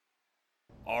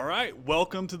All right,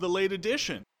 welcome to the late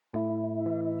edition.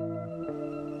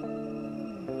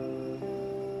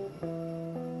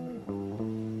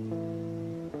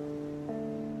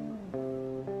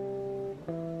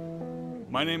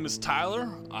 My name is Tyler.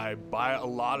 I buy a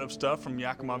lot of stuff from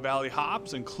Yakima Valley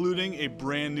Hops, including a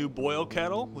brand new boil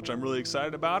kettle, which I'm really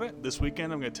excited about it. This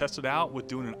weekend, I'm going to test it out with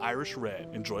doing an Irish Red.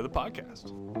 Enjoy the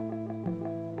podcast.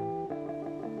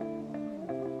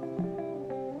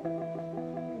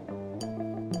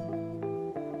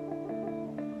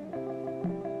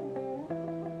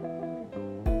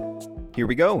 Here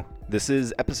we go. This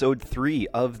is episode 3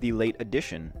 of the late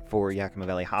edition for Yakima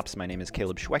Valley Hops. My name is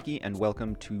Caleb Schwecke, and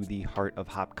welcome to the Heart of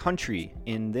Hop Country.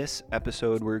 In this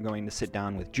episode, we're going to sit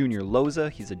down with Junior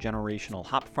Loza. He's a generational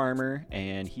hop farmer,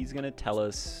 and he's going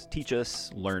to teach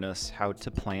us, learn us how to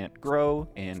plant, grow,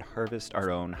 and harvest our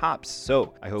own hops.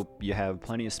 So I hope you have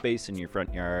plenty of space in your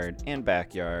front yard and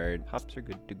backyard. Hops are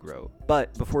good to grow.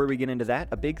 But before we get into that,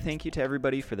 a big thank you to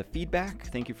everybody for the feedback.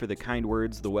 Thank you for the kind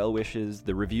words, the well wishes,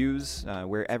 the reviews.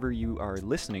 Wherever you are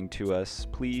listening to us,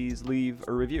 please leave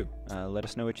a review. Let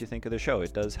us know what you think of the show.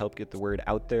 It does help get the word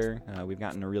out there. We've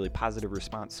gotten a really positive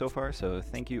response so far, so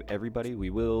thank you, everybody.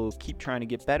 We will keep trying to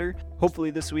get better.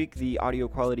 Hopefully this week the audio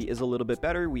quality is a little bit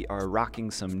better. We are rocking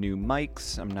some new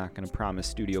mics. I'm not going to promise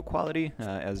studio quality,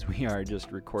 as we are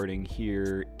just recording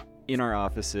here in our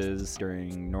offices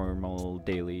during normal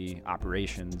daily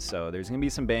operations. So there's going to be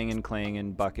some banging,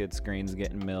 clanging, buckets, grains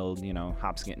getting milled,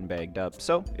 hops getting bagged up.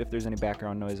 So if there's any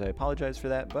background noise, I apologize for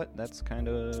that, but that's kind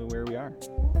of where we are.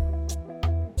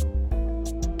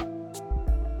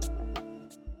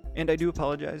 And I do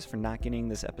apologize for not getting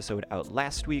this episode out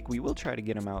last week. We will try to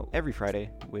get them out every Friday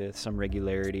with some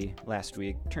regularity. Last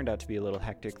week turned out to be a little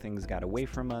hectic. Things got away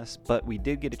from us, but we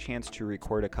did get a chance to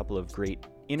record a couple of great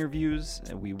interviews,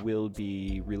 and we will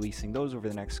be releasing those over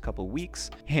the next couple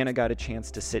weeks. Hannah got a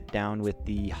chance to sit down with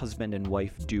the husband and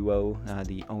wife duo,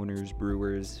 the owners,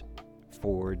 brewers,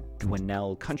 for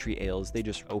Dwinell Country Ales. They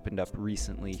just opened up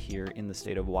recently here in the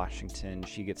state of Washington.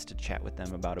 She gets to chat with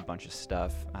them about a bunch of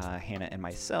stuff. Hannah and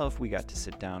myself, we got to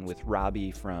sit down with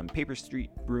Robbie from Paper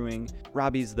Street Brewing.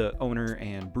 Robbie's the owner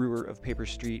and brewer of Paper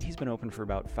Street. He's been open for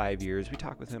about 5 years. We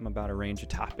talk with him about a range of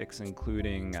topics,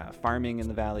 including farming in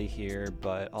the valley here,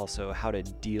 but also how to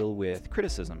deal with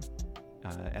criticism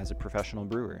as a professional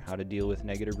brewer, how to deal with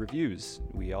negative reviews.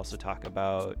 We also talk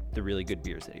about the really good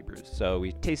beers that he brews. So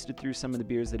we tasted through some of the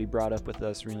beers that he brought up with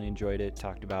us, really enjoyed it,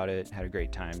 talked about it, had a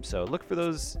great time. So look for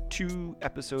those 2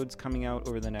 episodes coming out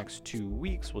over the next 2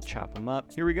 weeks. We'll chop them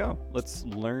up. Here we go. Let's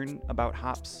learn about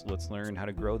hops. Let's learn how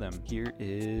to grow them. Here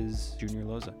is Junior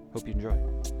Loza. Hope you enjoy.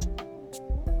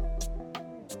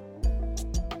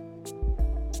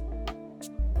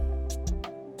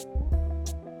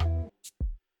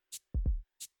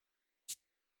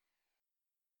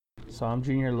 So I'm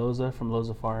Junior Loza from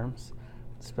Loza Farms,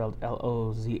 spelled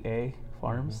L-O-Z-A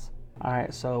Farms. All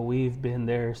right, so we've been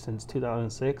there since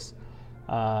 2006.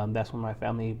 That's when my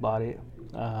family bought it.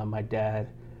 My dad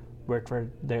worked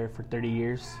there for 30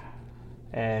 years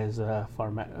as a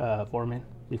foreman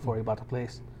before he bought the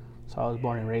place. So I was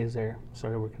born and raised there.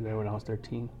 Started working there when I was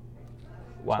 13.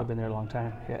 Wow. So I've been there a long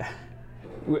time,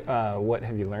 yeah. What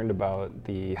have you learned about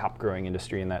the hop growing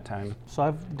industry in that time? So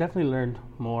I've definitely learned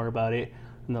more about it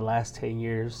in the last 10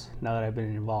 years, now that I've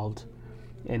been involved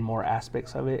in more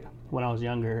aspects of it. When I was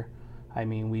younger,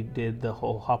 we did the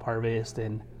whole hop harvest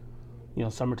and,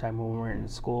 summertime when we were in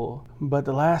school. But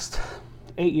the last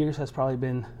 8 years has probably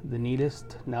been the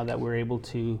neatest, now that we're able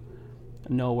to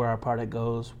know where our product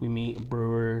goes. We meet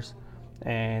brewers,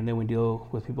 and then we deal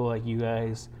with people like you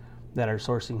guys that are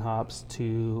sourcing hops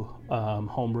to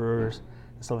home brewers,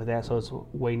 stuff like that. So it's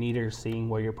way neater seeing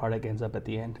where your product ends up at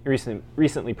the end. You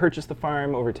recently purchased the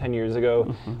farm over 10 years ago.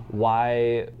 Mm-hmm.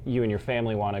 Why you and your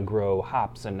family want to grow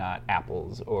hops and not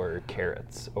apples or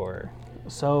carrots or?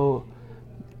 So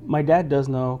my dad does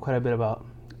know quite a bit about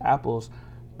apples,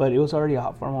 but it was already a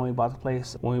hop farm when we bought the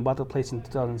place. When we bought the place in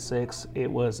 2006,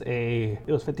 it was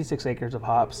 56 acres of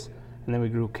hops, and then we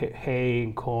grew hay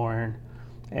and corn,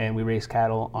 and we raised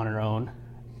cattle on our own.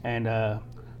 And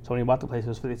so when we bought the place, it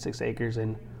was 56 acres,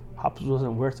 and hops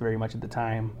wasn't worth very much at the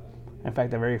time. In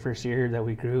fact, the very first year that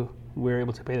we grew, we were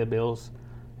able to pay the bills,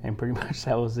 and pretty much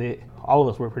that was it. All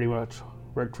of us were pretty much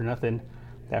worked for nothing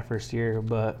that first year,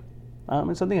 but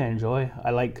it's something I enjoy.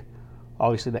 I like,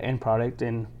 obviously, the end product,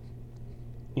 and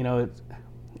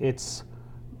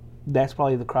that's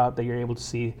probably the crop that you're able to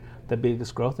see the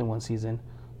biggest growth in one season.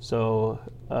 So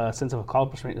sense of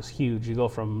accomplishment is huge. You go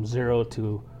from 0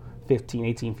 to 15,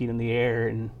 18 feet in the air,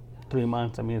 and 3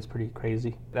 months. I mean, it's pretty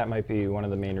crazy. That might be one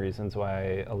of the main reasons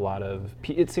why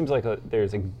it seems like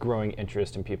there's a growing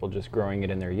interest in people just growing it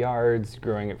in their yards,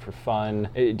 growing it for fun.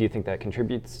 Do you think that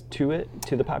contributes to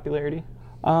the popularity?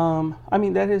 I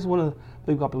mean, that is one of the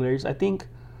big popularities. I think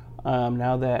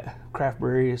now that craft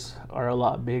breweries are a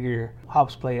lot bigger,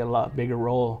 hops play a lot bigger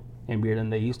role in beer than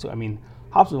they used to. I mean,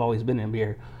 hops have always been in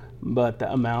beer, but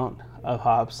the amount of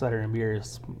hops that are in beer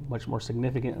is much more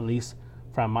significant, at least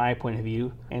from my point of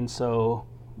view. And so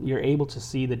you're able to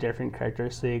see the different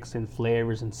characteristics and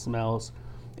flavors and smells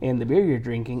in the beer you're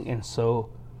drinking. And so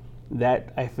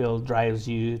that, I feel, drives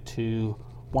you to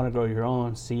want to grow your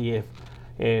own, see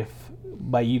if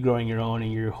by you growing your own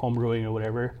and you're home brewing or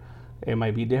whatever, it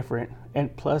might be different.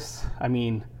 And plus, I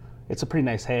mean, it's a pretty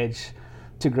nice hedge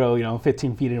to grow,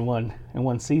 15 feet in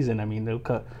one season. I mean,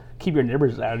 they'll keep your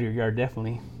neighbors out of your yard,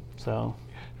 definitely. So,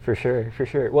 for sure.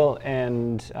 Well,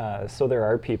 and so there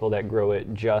are people that grow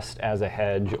it just as a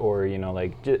hedge, or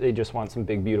they just want some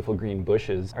big, beautiful green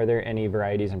bushes. Are there any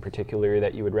varieties in particular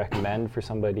that you would recommend for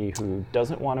somebody who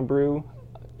doesn't want to brew?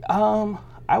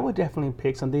 I would definitely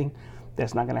pick something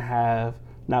that's not going to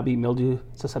not be mildew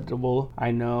susceptible.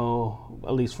 I know,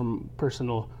 at least from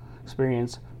personal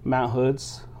experience, Mount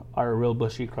Hoods are a real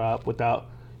bushy crop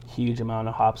without huge amount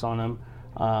of hops on them.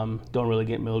 Don't really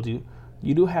get mildew.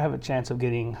 You do have a chance of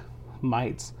getting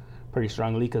mites pretty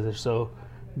strongly because they're so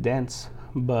dense,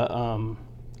 but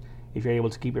if you're able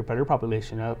to keep your predator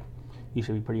population up, you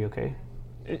should be pretty okay.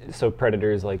 So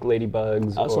predators like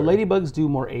ladybugs? So ladybugs do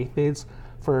more aphids.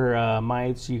 For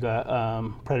mites, you got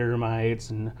predator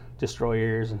mites and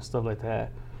destroyers and stuff like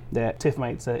that. That tiff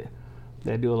mites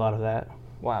that do a lot of that.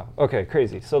 Wow. Okay,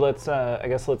 crazy. So let's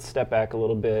step back a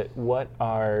little bit.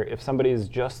 If somebody's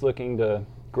just looking to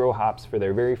grow hops for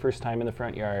their very first time in the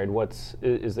front yard,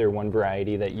 is there one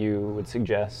variety that you would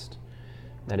suggest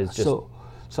that is just...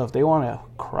 So if they want a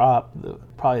crop,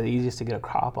 probably the easiest to get a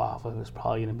crop off of is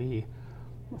probably going to be,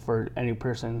 for any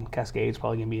person, Cascade's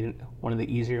probably going to be one of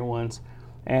the easier ones,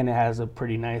 and it has a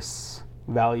pretty nice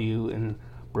value in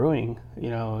brewing.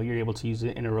 You're able to use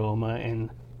it in aroma, and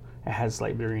it has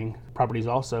slight bittering properties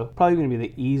also. Probably going to be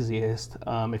the easiest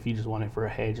if you just want it for a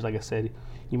hedge. Like I said,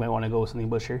 you might want to go with something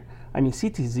bushier. I mean,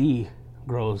 CTZ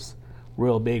grows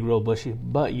real big, real bushy,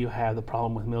 but you have the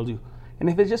problem with mildew. And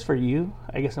if it's just for you,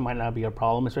 I guess it might not be a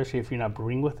problem, especially if you're not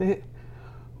brewing with it.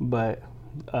 But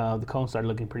the cones start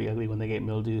looking pretty ugly when they get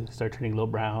mildew, start turning a little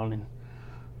brown and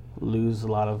lose a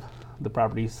lot of the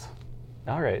properties.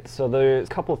 All right, so there's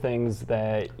a couple things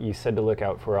that you said to look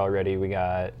out for already. We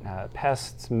got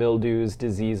pests, mildews,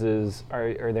 diseases.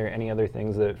 Are there any other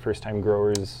things that first-time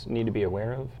growers need to be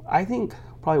aware of? I think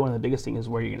probably one of the biggest things is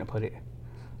where you're going to put it,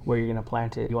 where you're going to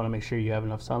plant it. You want to make sure you have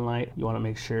enough sunlight. You want to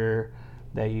make sure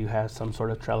that you have some sort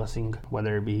of trellising,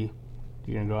 whether it be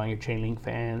you're going to go on your chain link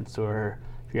fence or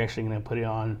if you're actually going to put it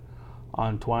on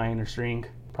twine or string.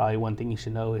 Probably one thing you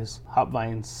should know is hop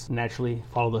vines naturally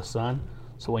follow the sun.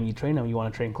 So when you train them, you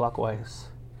want to train clockwise,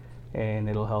 and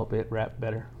it'll help it wrap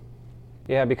better.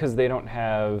 Yeah, because they don't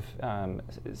have,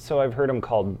 so I've heard them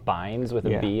called vines with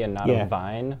a B and not a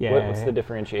vine. What's the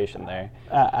differentiation there?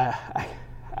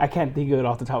 I can't think of it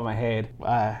off the top of my head.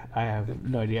 I have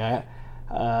no idea.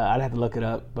 I'd have to look it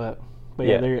up, but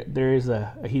yeah, there is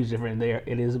a huge difference there.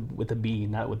 It is with a B,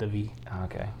 not with a V.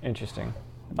 Okay, interesting.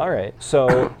 All right.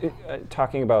 So,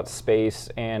 talking about space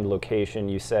and location,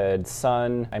 you said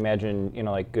sun. I imagine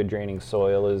good draining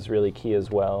soil is really key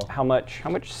as well. How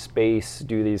much space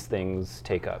do these things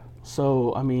take up?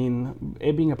 So, I mean,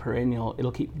 it being a perennial,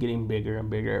 it'll keep getting bigger and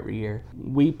bigger every year.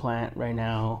 We plant right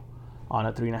now on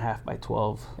a 3.5 by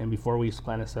 12, and before we used to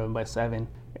plant a 7 by 7.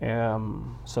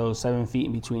 So 7 feet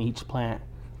in between each plant,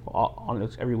 on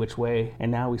every which way. And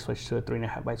now we switched to a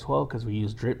 3.5 by 12 because we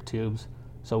use drip tubes.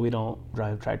 So we don't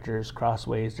drive tractors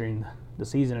crossways during the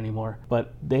season anymore.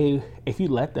 But if you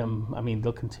let them, I mean,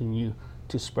 they'll continue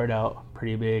to spread out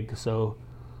pretty big. So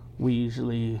we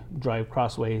usually drive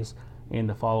crossways in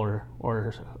the fall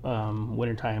or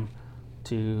wintertime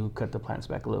to cut the plants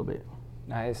back a little bit.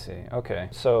 I see. Okay.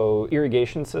 So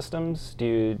irrigation systems,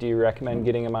 do you recommend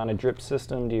getting them on a drip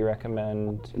system? Do you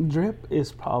recommend... Drip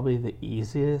is probably the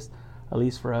easiest, at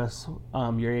least for us.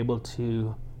 You're able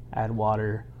to add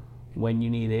water when you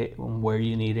need it and where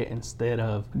you need it, instead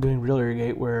of doing real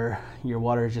irrigate where your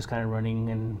water is just kind of running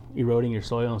and eroding your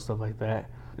soil and stuff like that.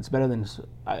 It's better than,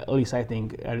 at least I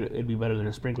think it'd be better than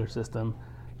a sprinkler system,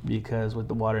 because with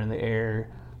the water in the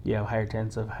air, you have higher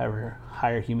chance of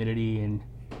higher humidity and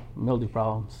mildew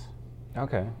problems.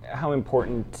 Okay. How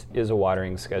important is a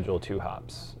watering schedule to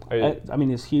hops? I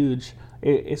mean, it's huge.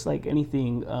 It's like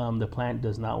anything, the plant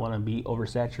does not want to be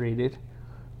oversaturated.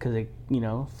 because it,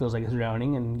 feels like it's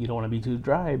drowning, and you don't want to be too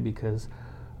dry because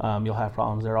you'll have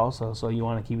problems there also. So you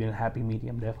want to keep it in a happy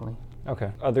medium, definitely.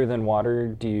 Okay. Other than water,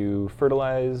 do you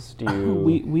fertilize? Do you?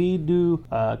 We do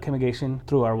chemigation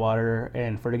through our water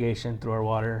and fertigation through our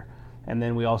water, and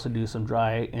then we also do some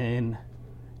dry in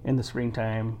the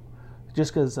springtime,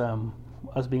 just because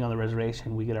us being on the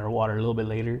reservation, we get our water a little bit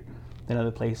later than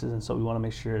other places, and so we want to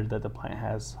make sure that the plant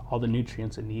has all the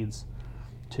nutrients it needs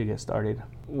to get started.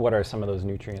 What are some of those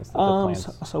nutrients that the plants?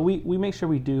 So we make sure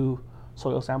we do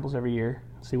soil samples every year,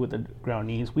 see what the ground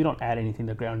needs. We don't add anything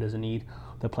the ground doesn't need,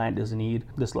 the plant doesn't need.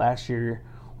 This last year,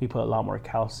 we put a lot more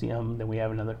calcium than we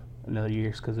have in another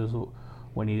years, because it was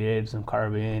when we needed some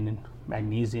carbon and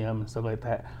magnesium and stuff like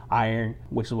that, iron,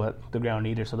 which is what the ground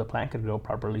needed so the plant could grow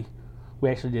properly. We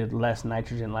actually did less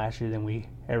nitrogen last year than we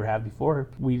ever have before.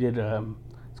 We did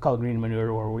it's called green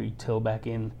manure, where we till back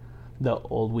in the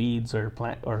old weeds or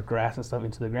plant or grass and stuff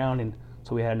into the ground, and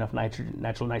so we had enough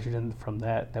natural nitrogen from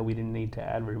that we didn't need to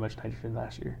add very much nitrogen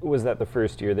last year. Was that the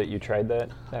first year that you tried that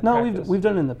No, practice? we've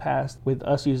done it in the past with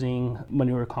us using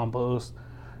manure compost,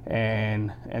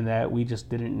 and that we just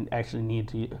didn't actually need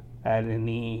to add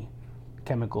any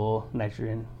chemical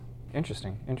nitrogen.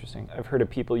 Interesting. I've heard of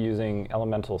people using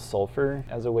elemental sulfur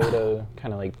as a way to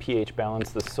kind of like pH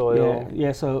balance the soil.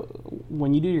 Yeah, so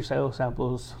when you do your soil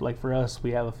samples, like for us,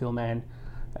 we have a field man,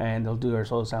 and they'll do our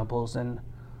soil samples, and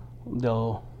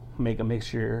they'll make a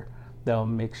mixture. They'll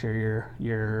make sure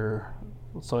your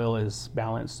soil is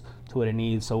balanced to what it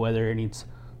needs. So whether it needs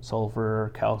sulfur or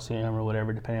calcium or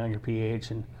whatever, depending on your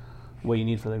pH and what you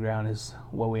need for the ground, is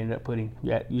what we end up putting.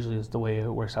 Yeah, usually is the way it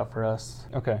works out for us.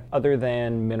 Okay. Other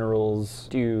than minerals,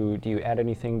 do you add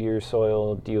anything to your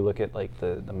soil? Do you look at like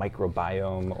the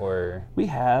microbiome or? We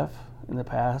have in the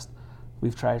past.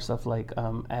 We've tried stuff like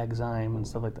Agzyme and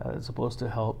stuff like that. It's supposed to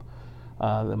help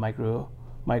the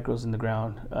micros in the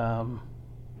ground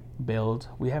build.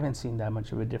 We haven't seen that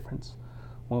much of a difference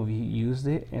when we used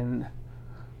it, and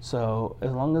so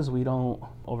as long as we don't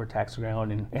overtax the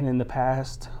ground, and in the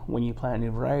past when you plant a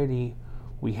new variety,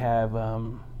 we have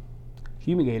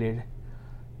fumigated,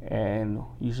 and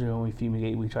usually when we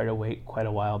fumigate, we try to wait quite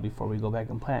a while before we go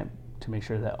back and plant to make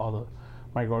sure that all the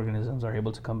microorganisms are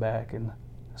able to come back and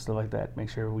stuff like that, make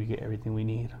sure we get everything we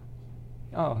need.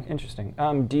 Oh, interesting.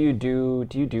 Do you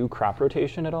do crop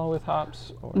rotation at all with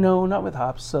hops? Or? No, not with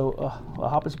hops. So a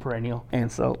hop is perennial, and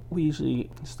so we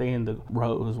usually stay in the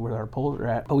rows where our poles are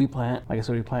at. But we plant, like I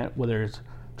said, whether it's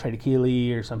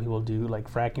triticale, or some people do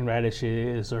like fracking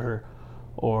radishes or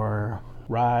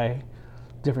rye,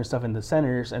 different stuff in the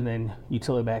centers, and then you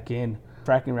till it back in.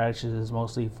 Fracking radishes is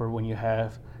mostly for when you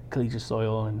have callaceous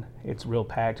soil and it's real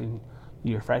packed, and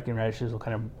your fracking radishes will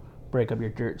kind of break up your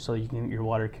dirt so your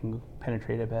water can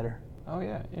penetrate it better. Oh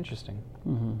yeah, interesting.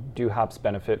 Mm-hmm. Do hops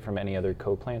benefit from any other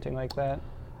co-planting like that?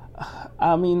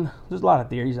 I mean, there's a lot of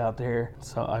theories out there.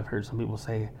 So I've heard some people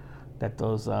say that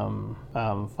those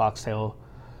foxtail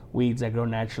weeds that grow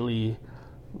naturally,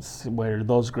 where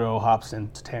those grow, hops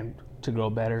tend to grow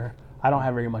better. I don't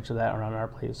have very much of that around our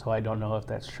place, so I don't know if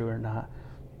that's true or not.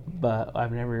 But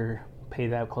I've never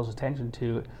paid that close attention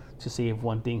to see if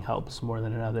one thing helps more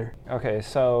than another. Okay,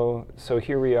 so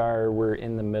here we are. We're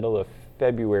in the middle of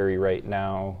February right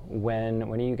now. When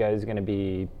are you guys going to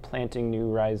be planting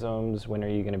new rhizomes? When are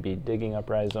you going to be digging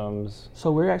up rhizomes? So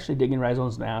we're actually digging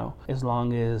rhizomes now. As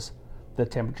long as the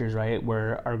temperature's right,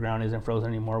 where our ground isn't frozen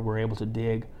anymore, we're able to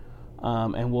dig.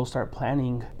 And we'll start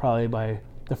planting probably by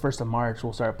the 1st of March.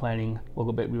 We'll start planting.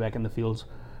 We'll be back in the fields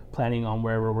planning on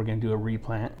wherever we're going to do a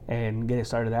replant and get it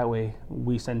started that way.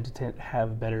 We tend to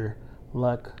have better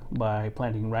luck by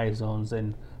planting rhizomes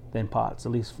than pots,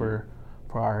 at least for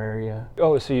our area.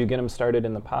 Oh, so you get them started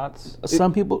in the pots?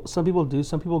 Some people do.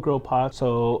 Some people grow pots.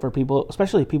 So for people,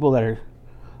 especially people that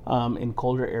are in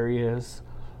colder areas,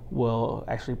 will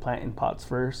actually plant in pots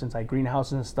first, inside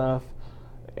greenhouses and stuff,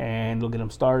 and they'll get them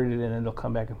started, and then they'll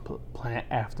come back and plant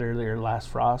after their last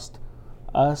frost.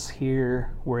 Us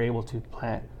here, we're able to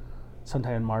plant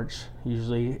sometime in March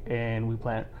usually, and we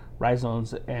plant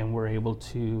rhizomes, and we're able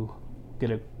to get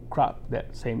a crop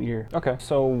that same year. Okay,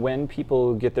 so when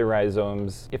people get their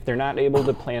rhizomes, if they're not able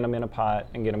to plant them in a pot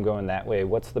and get them going that way,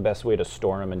 what's the best way to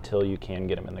store them until you can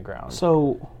get them in the ground?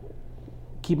 So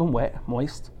keep them wet,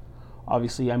 moist.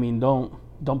 Obviously, I mean, don't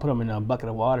put them in a bucket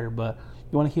of water, but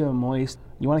you want to keep them moist.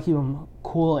 You want to keep them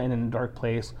cool and in a dark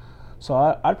place. So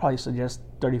I'd probably suggest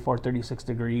 34, 36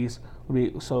 degrees,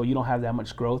 so you don't have that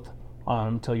much growth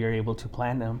until you're able to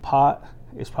plant them. Pot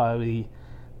is probably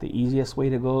the easiest way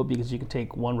to go, because you can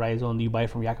take one rhizome you buy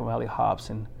from Yakima Valley Hops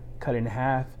and cut it in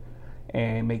half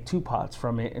and make 2 pots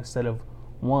from it instead of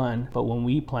one. But when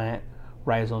we plant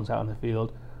rhizomes out in the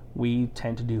field, we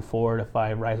tend to do 4 to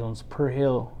 5 rhizomes per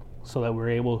hill, so that we're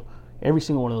able, every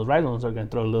single one of those rhizomes are going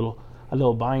to throw a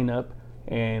little vine up,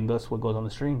 and that's what goes on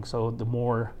the string. So the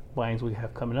more vines we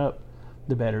have coming up,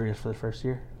 the better it is for the first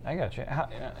year. I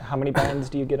gotcha. How many vines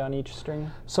do you get on each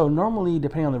string? So normally,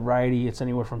 depending on the variety, it's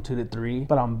anywhere from 2 to 3.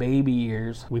 But on baby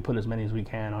years, we put as many as we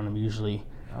can on them usually.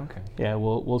 Okay. Yeah,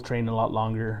 we'll train a lot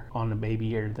longer on a baby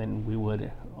year than we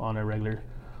would on a regular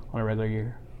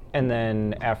year. And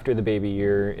then after the baby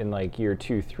year, in like year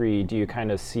 2, 3, do you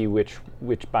kind of see which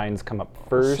vines come up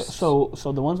first? So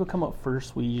the ones that come up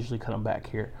first, we usually cut them back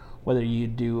here. Whether you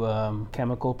do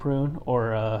chemical prune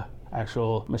or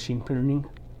actual machine pruning,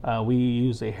 we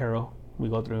use a harrow. We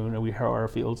go through and we harrow our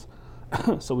fields,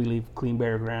 so we leave clean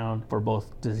bare ground for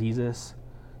both diseases.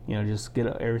 Just get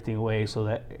everything away so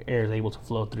that air is able to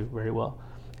flow through very well,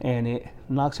 and it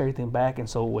knocks everything back. And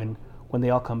so when they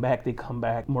all come back, they come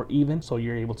back more even, so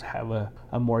you're able to have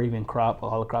a more even crop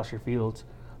all across your fields,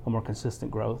 a more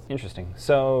consistent growth. Interesting.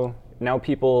 So now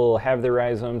people have their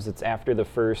rhizomes. It's after the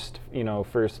first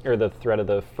or the threat of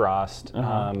the frost.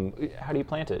 How do you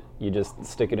plant it? You just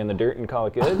stick it in the dirt and call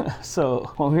it good?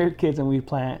 So when we were kids and we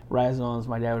plant rhizomes,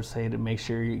 my dad would say to make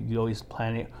sure you always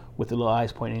plant it with the little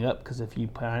eyes pointing up, because if you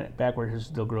plant it backwards,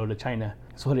 they'll grow to China.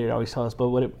 That's what it always tells us. But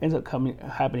what it ends up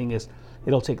happening is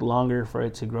it'll take longer for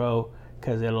it to grow,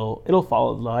 because it'll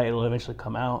follow the light. It'll eventually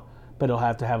come out, but it'll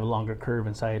have to have a longer curve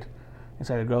inside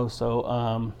the growth.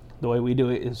 So the way we do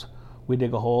it is we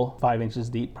dig a hole 5 inches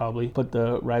deep, probably put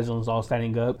the rhizomes all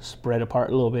standing up, spread apart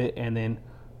a little bit, and then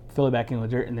fill it back in with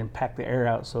dirt, and then pack the air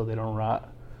out so they don't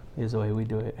rot, is the way we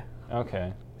do it.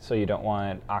 Okay. So you don't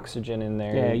want oxygen in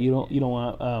there? Yeah, you don't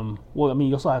want,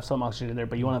 you'll still have some oxygen in there,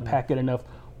 but you want to pack it enough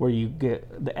where you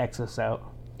get the excess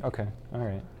out. Okay, all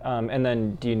right. And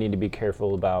then do you need to be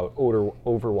careful about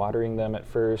overwatering them at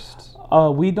first?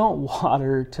 We don't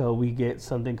water till we get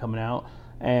something coming out,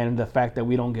 and the fact that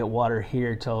we don't get water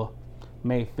here till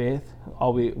May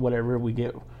 5th, whatever we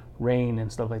get rain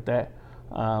and stuff like that.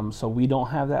 So we don't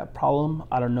have that problem.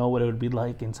 I don't know what it would be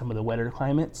like in some of the wetter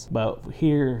climates, but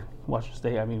here, Washington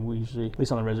State, we usually, at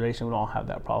least on the reservation, we don't have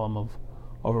that problem of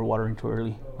overwatering too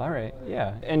early. All right,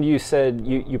 yeah. And you said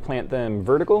you plant them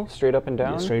vertical, straight up and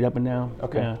down? Yeah, straight up and down.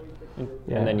 Okay.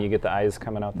 Yeah. And then you get the eyes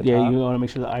coming out the top? Yeah, you want to make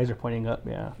sure the eyes are pointing up,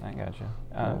 yeah. I gotcha.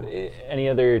 Any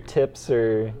other tips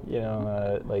or,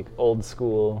 like old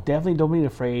school? Definitely don't be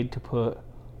afraid to put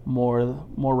more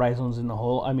rhizomes in the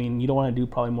hole. You don't want to do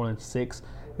probably more than 6.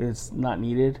 It's not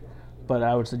needed, but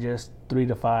I would suggest 3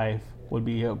 to 5 would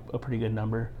be a pretty good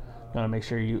number. You want to make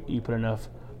sure you put enough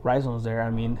rhizomes there.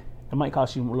 It might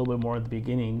cost you a little bit more at the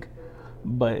beginning,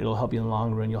 but it'll help you in the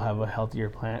long run. You'll have a healthier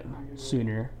plant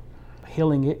sooner.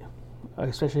 Hilling it,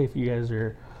 especially if you guys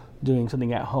are doing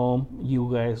something at home,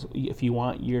 if you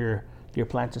want your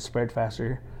plant to spread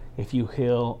faster, if you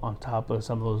hill on top of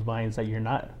some of those vines that you're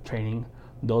not training,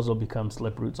 those will become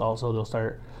slip roots also. They'll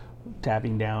start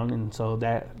tapping down, and so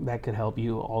that could help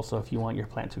you also if you want your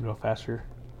plant to grow faster.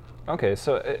 Okay,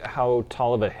 so how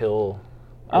tall of a hill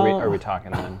are we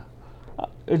talking then?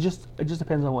 It just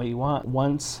depends on what you want.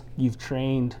 Once you've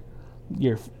trained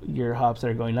your hops that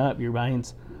are going up, your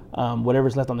vines,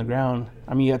 whatever's left on the ground,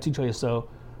 you have 2 choices.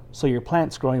 So your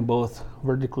plant's growing both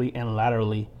vertically and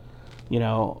laterally,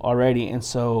 already. And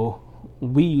so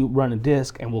we run a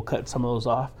disc and we'll cut some of those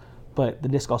off, but the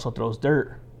disc also throws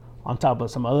dirt on top of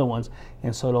some other ones,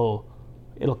 and so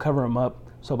it'll cover them up.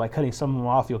 So by cutting some of them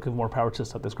off, you'll give more power to the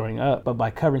stuff that's growing up. But by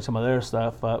covering some of their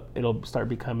stuff up, it'll start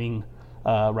becoming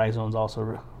rhizomes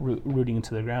also rooting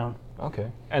into the ground.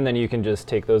 Okay. And then you can just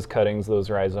take those cuttings, those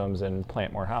rhizomes, and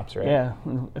plant more hops, right? Yeah,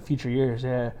 in future years,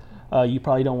 yeah. You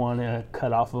probably don't want to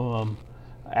cut off of them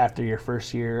after your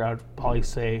first year. I would probably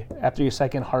say after your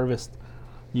second harvest,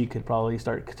 you could probably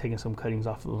start taking some cuttings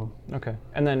off of them. Okay.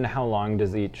 And then how long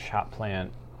does each hop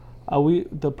plant? Probably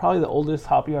the oldest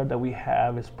hop yard that we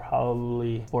have is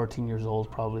probably 14 years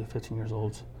old, probably 15 years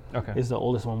old. Okay. Is the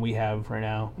oldest one we have right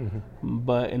now. Mm-hmm.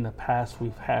 But in the past,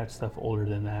 we've had stuff older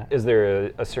than that. Is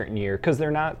there a certain year? Because they're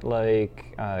not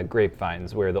like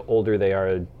grapevines, where the older they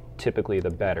are, typically the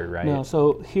better, right? No,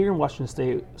 so here in Washington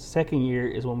State, second year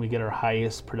is when we get our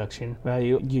highest production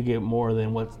value. You get more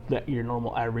than what your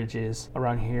normal average is.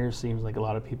 Around here, it seems like a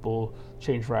lot of people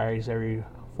change varieties every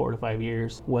 4 to 5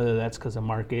 years, whether that's because of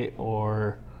market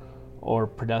or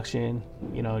production.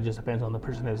 It just depends on the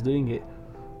person that's doing it.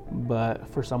 But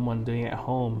for someone doing it at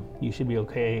home, you should be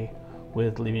okay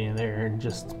with leaving it there and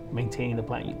just maintaining the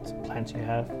plants you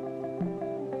have.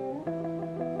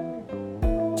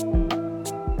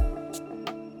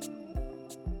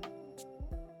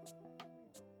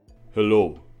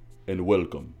 Hello and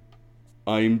welcome.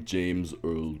 I'm James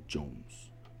Earl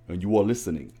Jones, and you are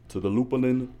listening to the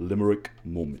Lupulin Limerick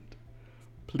Moment.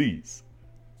 Please,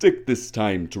 take this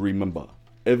time to remember,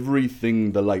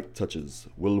 everything the light touches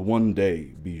will one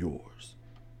day be yours.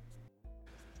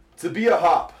 To be a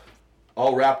hop,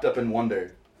 all wrapped up in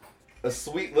wonder, a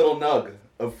sweet little nug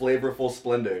of flavorful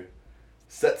splendor,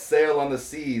 set sail on the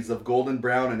seas of golden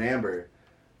brown and amber,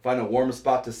 find a warm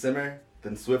spot to simmer,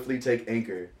 then swiftly take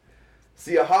anchor.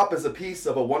 See, a hop is a piece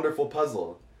of a wonderful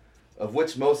puzzle, of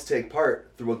which most take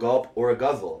part through a gulp or a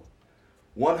guzzle.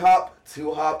 1 hop,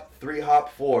 2 hop, 3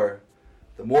 hop, 4.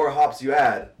 The more hops you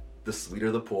add, the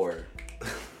sweeter the pour.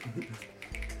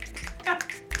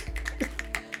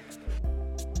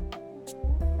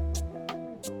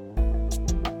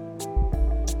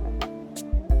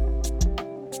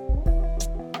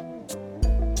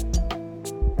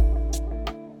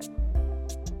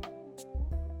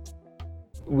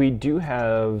 We do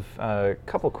have a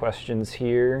couple questions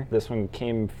here. This one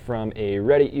came from a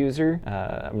Reddit user.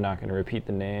 I'm not going to repeat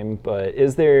the name, but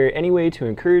is there any way to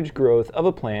encourage growth of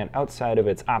a plant outside of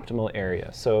its optimal area?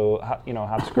 So,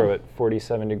 hops grow at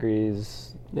 47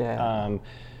 degrees. Yeah.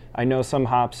 I know some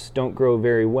hops don't grow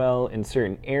very well in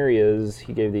certain areas.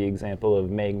 He gave the example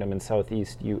of Magnum in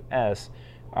Southeast US.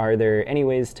 Are there any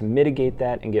ways to mitigate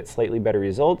that and get slightly better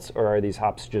results, or are these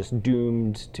hops just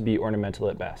doomed to be ornamental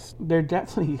at best? They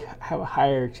definitely have a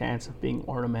higher chance of being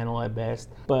ornamental at best,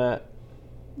 but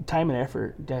time and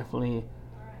effort definitely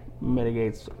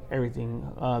mitigates everything.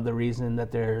 The reason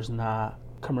that there's not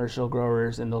commercial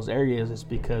growers in those areas is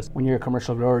because when you're a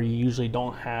commercial grower, you usually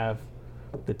don't have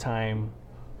the time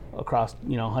across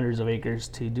hundreds of acres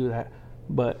to do that.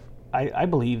 But I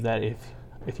believe that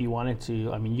if you wanted to,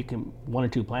 you can 1 or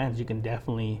 2 plants, you can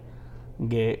definitely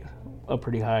get a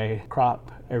pretty high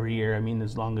crop every year.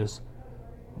 As long as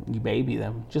you baby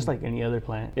them, just like any other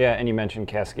plant. Yeah, and you mentioned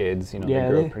cascades. They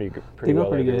grow pretty they grow well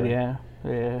pretty everywhere.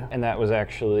 good. Yeah. And that was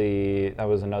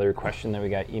another question that we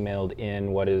got emailed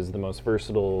in. What is the most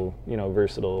versatile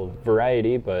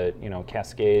variety? But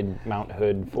Cascade, Mount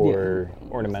Hood for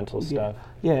ornamental stuff.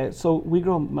 Yeah. So we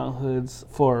grow Mount Hoods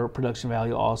for production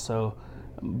value also.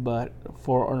 But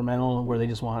for ornamental, where they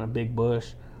just want a big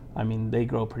bush, they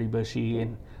grow pretty bushy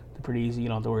and they're pretty easy. You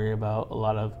don't have to worry about a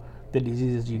lot of the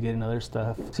diseases you get in other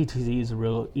stuff. CTZ is a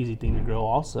real easy thing to grow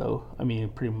also.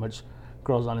 It pretty much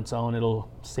grows on its own.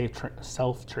 It'll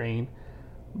self-train,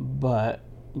 but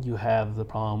you have the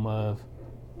problem of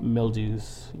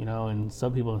mildews, and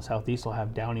some people in the Southeast will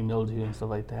have downy mildew and stuff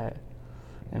like that.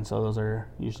 And so those are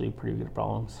usually pretty good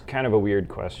problems. Kind of a weird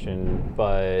question,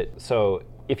 but so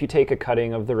if you take a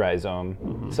cutting of the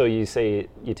rhizome, so you say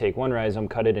you take 1 rhizome,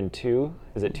 cut it in 2.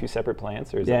 Is it 2 separate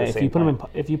plants, or is it the same plant?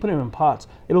 If you put them in pots,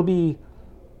 it'll be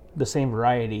the same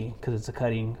variety because it's a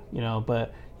cutting,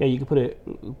 But yeah, you can put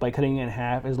it by cutting it in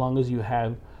half. As long as you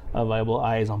have viable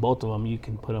eyes on both of them, you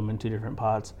can put them in 2 different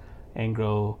pots and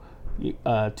grow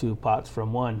 2 pots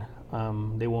from 1.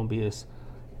 They won't be as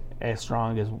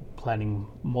strong as planting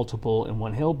multiple in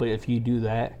 1 hill, but if you do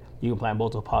that, you can plant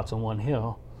multiple pots in 1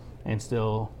 hill and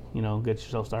still, get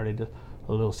yourself started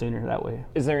a little sooner that way.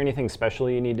 Is there anything special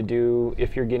you need to do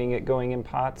if you're getting it going in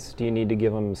pots? Do you need to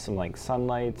give them some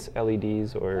sunlights,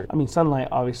 LEDs, or? Sunlight,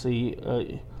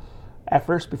 obviously, at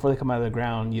first, before they come out of the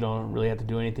ground, you don't really have to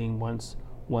do anything.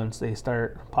 Once they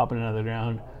start popping out of the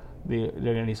ground, they're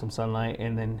gonna need some sunlight,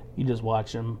 and then you just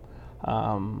watch them.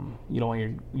 You don't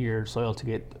want your soil to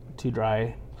get too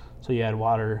dry, so you add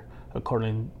water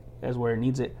according as where it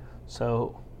needs it.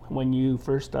 So when you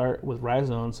first start with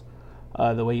rhizomes,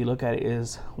 the way you look at it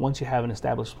is once you have an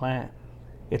established plant,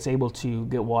 it's able to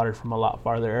get water from a lot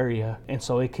farther area, and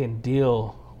so it can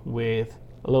deal with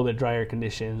a little bit drier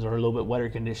conditions or a little bit wetter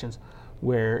conditions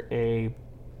where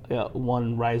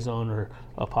one rhizome or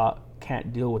a pot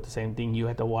can't deal with the same thing. You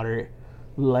have to water it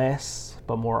less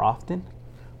but more often,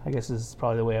 I guess is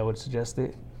probably the way I would suggest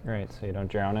it. Right, so you don't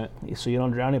drown it. So you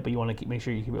don't drown it, but you want to make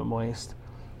sure you keep it moist.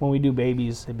 When we do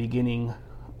babies at the beginning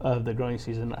of the growing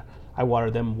season, I water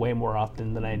them way more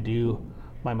often than I do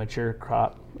my mature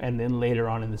crop. And then later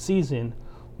on in the season,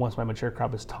 once my mature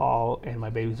crop is tall and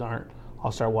my babies aren't,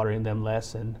 I'll start watering them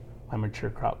less and my mature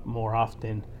crop more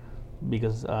often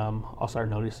because I'll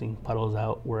start noticing puddles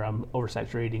out where I'm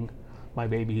oversaturating my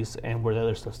babies and where the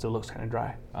other stuff still looks kind of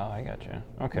dry. Oh, I gotcha.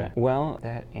 Okay. Well,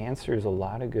 that answers a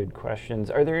lot of good questions.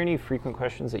 Are there any frequent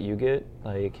questions that you get?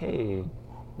 Like, hey,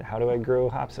 how do I grow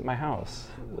hops at my house?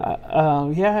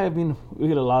 Yeah, we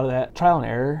get a lot of that. Trial and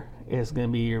error is going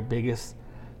to be your biggest.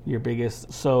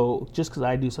 So just because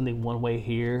I do something one way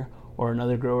here or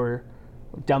another grower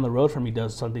down the road from me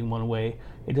does something one way,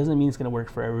 it doesn't mean it's going to work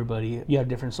for everybody. You have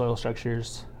different soil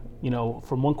structures.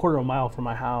 From 1/4 of a mile from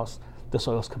my house, the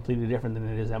soil is completely different than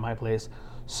it is at my place.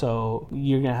 So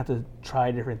you're gonna have to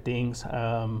try different things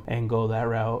and go that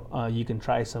route. You can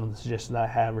try some of the suggestions I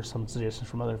have or some suggestions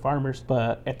from other farmers,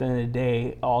 but at the end of the day,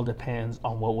 it all depends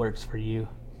on what works for you.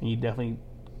 And you definitely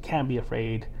can't be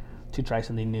afraid to try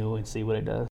something new and see what it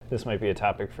does. This might be a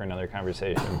topic for another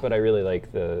conversation, but I really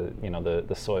like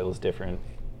the soil is different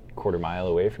quarter mile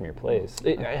away from your place.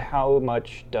 How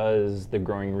much does the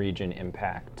growing region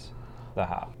impact the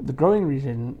hop? The growing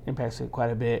region impacts it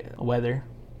quite a bit. Weather,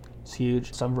 it's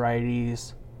huge. Some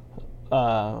varieties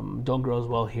don't grow as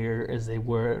well here as they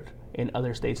would in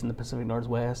other states in the Pacific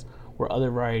Northwest, where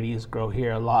other varieties grow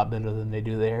here a lot better than they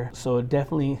do there. So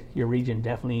your region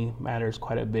definitely matters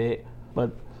quite a bit.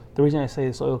 But the reason I say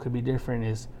the soil could be different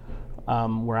is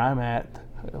where I'm at,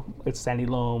 it's sandy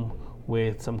loam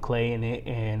with some clay in it,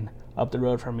 and up the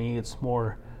road from me it's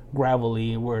more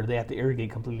gravelly where they have to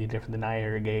irrigate completely different than I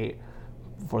irrigate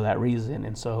for that reason.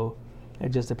 And so it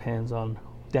just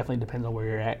definitely depends on where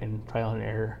you're at and trial and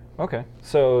error. Okay.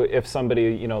 So if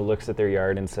somebody, looks at their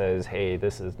yard and says, hey,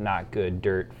 this is not good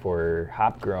dirt for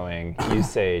hop growing, you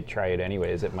say try it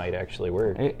anyways, it might actually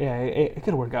work. It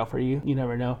could work out for you. You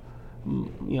never know.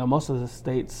 Most of the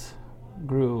states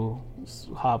grew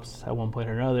hops at one point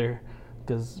or another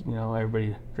because,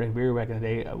 everybody drank beer back in the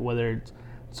day. Whether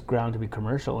it's ground to be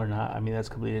commercial or not, that's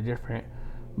completely different.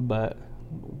 But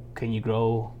can you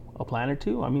grow a plant or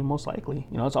two? Most likely.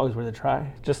 It's always worth a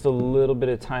try. Just a little bit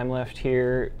of time left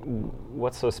here.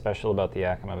 What's so special about the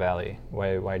Yakima Valley?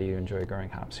 Why do you enjoy growing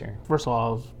hops here? First of all,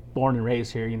 I was born and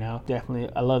raised here, Definitely,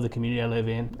 I love the community I live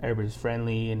in. Everybody's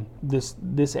friendly, and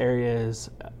this area is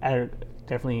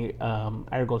definitely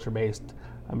agriculture based.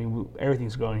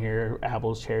 Everything's grown here: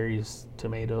 apples, cherries,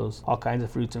 tomatoes, all kinds of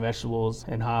fruits and vegetables,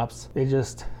 and hops.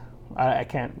 I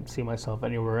can't see myself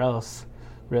anywhere else,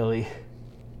 really.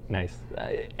 Nice.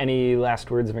 Any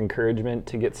last words of encouragement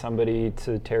to get somebody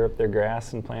to tear up their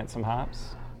grass and plant some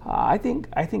hops? I think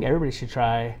everybody should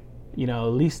try.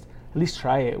 At least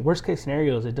try it. Worst case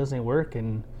scenario is it doesn't work,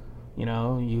 and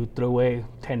you throw away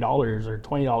 $10 or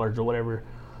 $20 or whatever,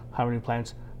 how many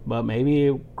plants. But maybe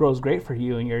it grows great for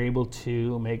you, and you're able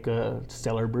to make a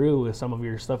stellar brew with some of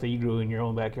your stuff that you grew in your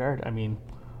own backyard.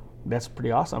 That's pretty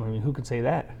awesome. Who can say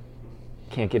that?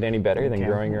 Can't get any better than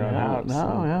growing your own hops.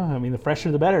 No, yeah. The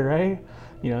fresher the better, right?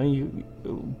 You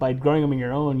by growing them in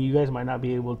your own, you guys might not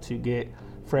be able to get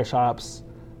fresh hops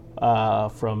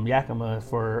from Yakima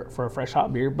for a fresh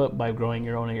hop beer, but by growing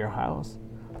your own at your house,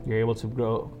 you're able to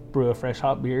brew a fresh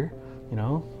hop beer,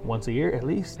 once a year at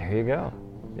least. There you go.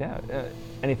 Yeah.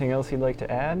 Anything else you'd like to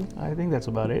add? I think that's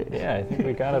about it. Yeah, I think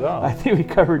we got it all. I think we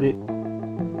covered it.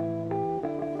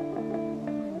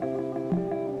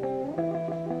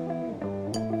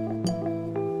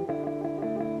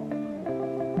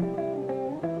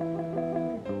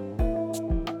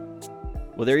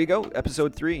 Well, there you go,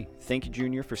 episode 3. Thank you,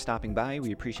 Junior, for stopping by.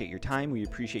 We appreciate your time. We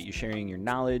appreciate you sharing your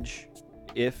knowledge.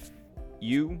 If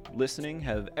you, listening,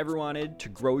 have ever wanted to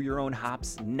grow your own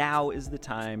hops, now is the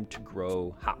time to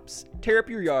grow hops. Tear up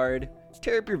your yard,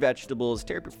 tear up your vegetables,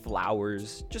 tear up your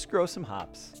flowers, just grow some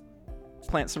hops.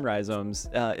 Plant some rhizomes.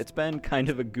 It's been kind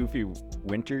of a goofy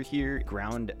winter here.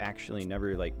 Ground actually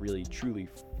never really truly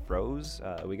froze.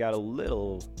 We got a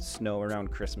little snow around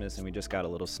Christmas, and we just got a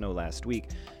little snow last week.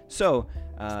 So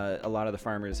a lot of the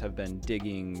farmers have been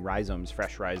digging rhizomes,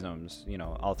 fresh rhizomes,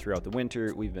 all throughout the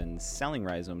winter. We've been selling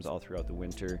rhizomes all throughout the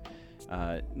winter,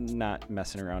 not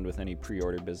messing around with any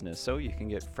pre-order business. So you can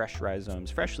get fresh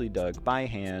rhizomes, freshly dug by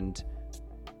hand.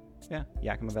 Yeah,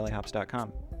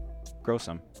 YakimaValleyHops.com. Grow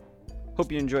some. Hope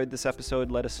you enjoyed this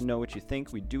episode. Let us know what you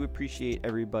think. We do appreciate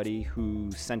everybody who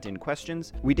sent in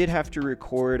questions. We did have to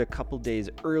record a couple days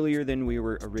earlier than we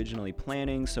were originally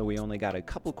planning, so we only got a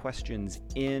couple questions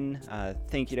in.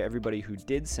 Thank you to everybody who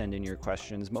did send in your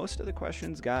questions. Most of the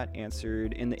questions got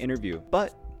answered in the interview,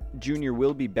 but Junior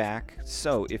will be back,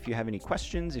 so if you have any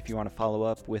questions, if you want to follow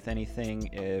up with anything,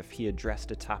 if he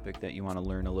addressed a topic that you want to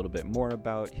learn a little bit more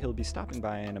about, he'll be stopping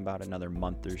by in about another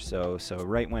month or so. So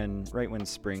right when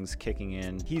spring's kicking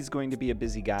in, he's going to be a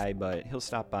busy guy, but he'll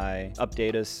stop by,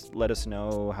 update us, let us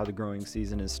know how the growing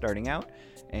season is starting out,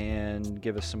 and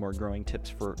give us some more growing tips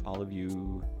for all of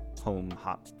you home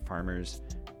hop farmers.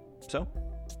 So,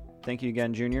 thank you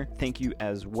again, Junior. Thank you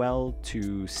as well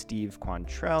to Steve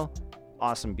Quantrille.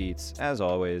 Awesome beats, as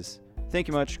always. Thank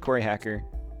you much, Corey Hacker,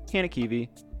 Hannah Keevy,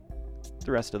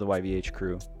 the rest of the YVH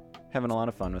crew. Having a lot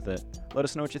of fun with it. Let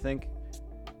us know what you think.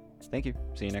 Thank you.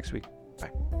 See you next week.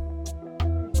 Bye.